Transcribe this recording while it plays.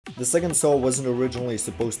The second Saw wasn't originally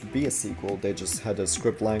supposed to be a sequel, they just had a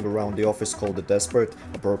script lying around the office called The Desperate,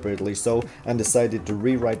 appropriately so, and decided to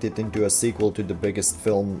rewrite it into a sequel to the biggest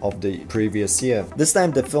film of the previous year. This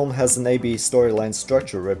time the film has an A-B storyline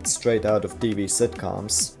structure ripped straight out of TV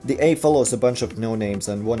sitcoms. The A follows a bunch of no-names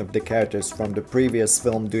and one of the characters from the previous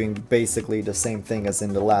film doing basically the same thing as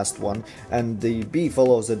in the last one, and the B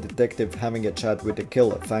follows a detective having a chat with the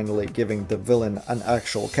killer, finally giving the villain an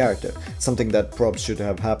actual character, something that probably should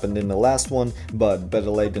have happened in the last one, but better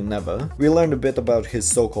late than never. We learned a bit about his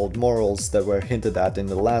so-called morals that were hinted at in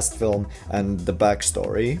the last film and the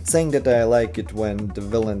backstory. Saying that I like it when the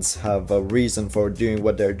villains have a reason for doing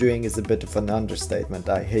what they're doing is a bit of an understatement.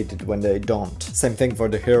 I hate it when they don't. Same thing for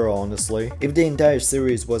the hero, honestly. If the entire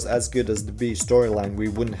series was as good as the B storyline, we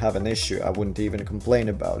wouldn't have an issue, I wouldn't even complain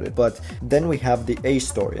about it. But then we have the A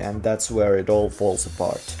story, and that's where it all falls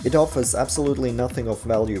apart. It offers absolutely nothing of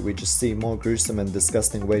value, we just see more gruesome and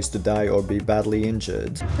disgusting ways to die or be badly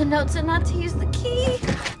injured. The notes are not to use the key.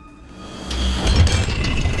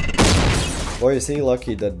 Boy, is he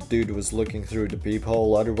lucky that the dude was looking through the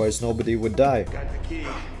peephole, otherwise nobody would die. Got the key.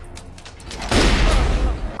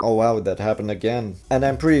 Oh wow, that happened again. And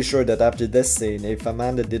I'm pretty sure that after this scene, if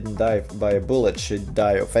Amanda didn't die by a bullet, she'd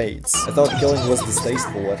die of AIDS. I thought killing was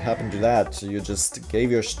distasteful, what happened to that? You just gave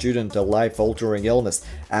your student a life-altering illness.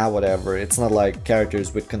 Ah, whatever, it's not like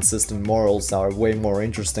characters with consistent morals are way more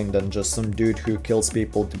interesting than just some dude who kills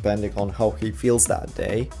people depending on how he feels that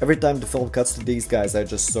day. Every time the film cuts to these guys, I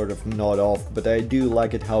just sort of nod off, but I do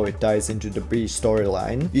like it how it ties into the B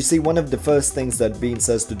storyline. You see, one of the first things that Bean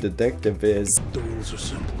says to the detective is, "The rules are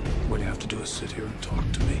simple. What you have to do is sit here and talk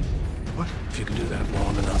to me. What? If you can do that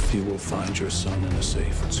long enough, you will find your son in a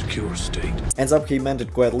safe and secure state." Ends up he meant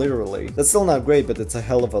it quite literally. That's still not great, but it's a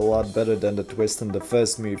hell of a lot better than the twist in the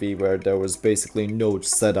first movie where there was basically no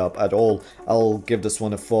setup at all. I'll give this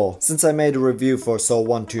one a 4. Since I made a review for Saw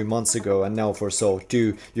 1 2 months ago and now for Saw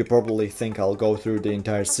 2, you probably think I'll go through the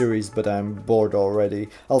entire series, but I'm bored already.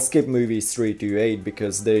 I'll skip movies 3 to 8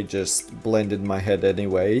 because they just blend in my head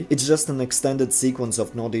anyway. It's just an extended sequence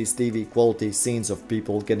of Naughty's TV quality scenes of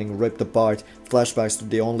people getting ripped apart, flashbacks to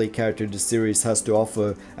the only character the series has to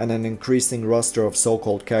offer, and an increasing roster of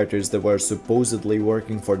so-called characters that were supposedly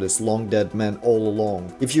working for this long dead man all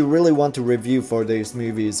along. If you really want to review for these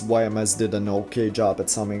movies, YMS did an okay job at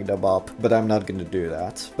summing them up, but I'm not gonna do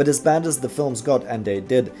that. But as bad as the films got, and they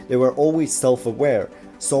did, they were always self-aware.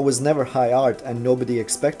 Saw was never high art and nobody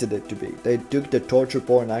expected it to be. They took the torture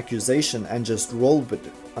porn accusation and just rolled with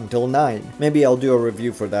it. Until 9. Maybe I'll do a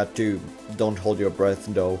review for that too. Don't hold your breath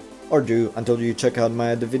though. Or do, until you check out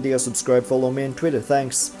my other videos, subscribe, follow me on Twitter,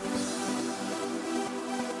 thanks.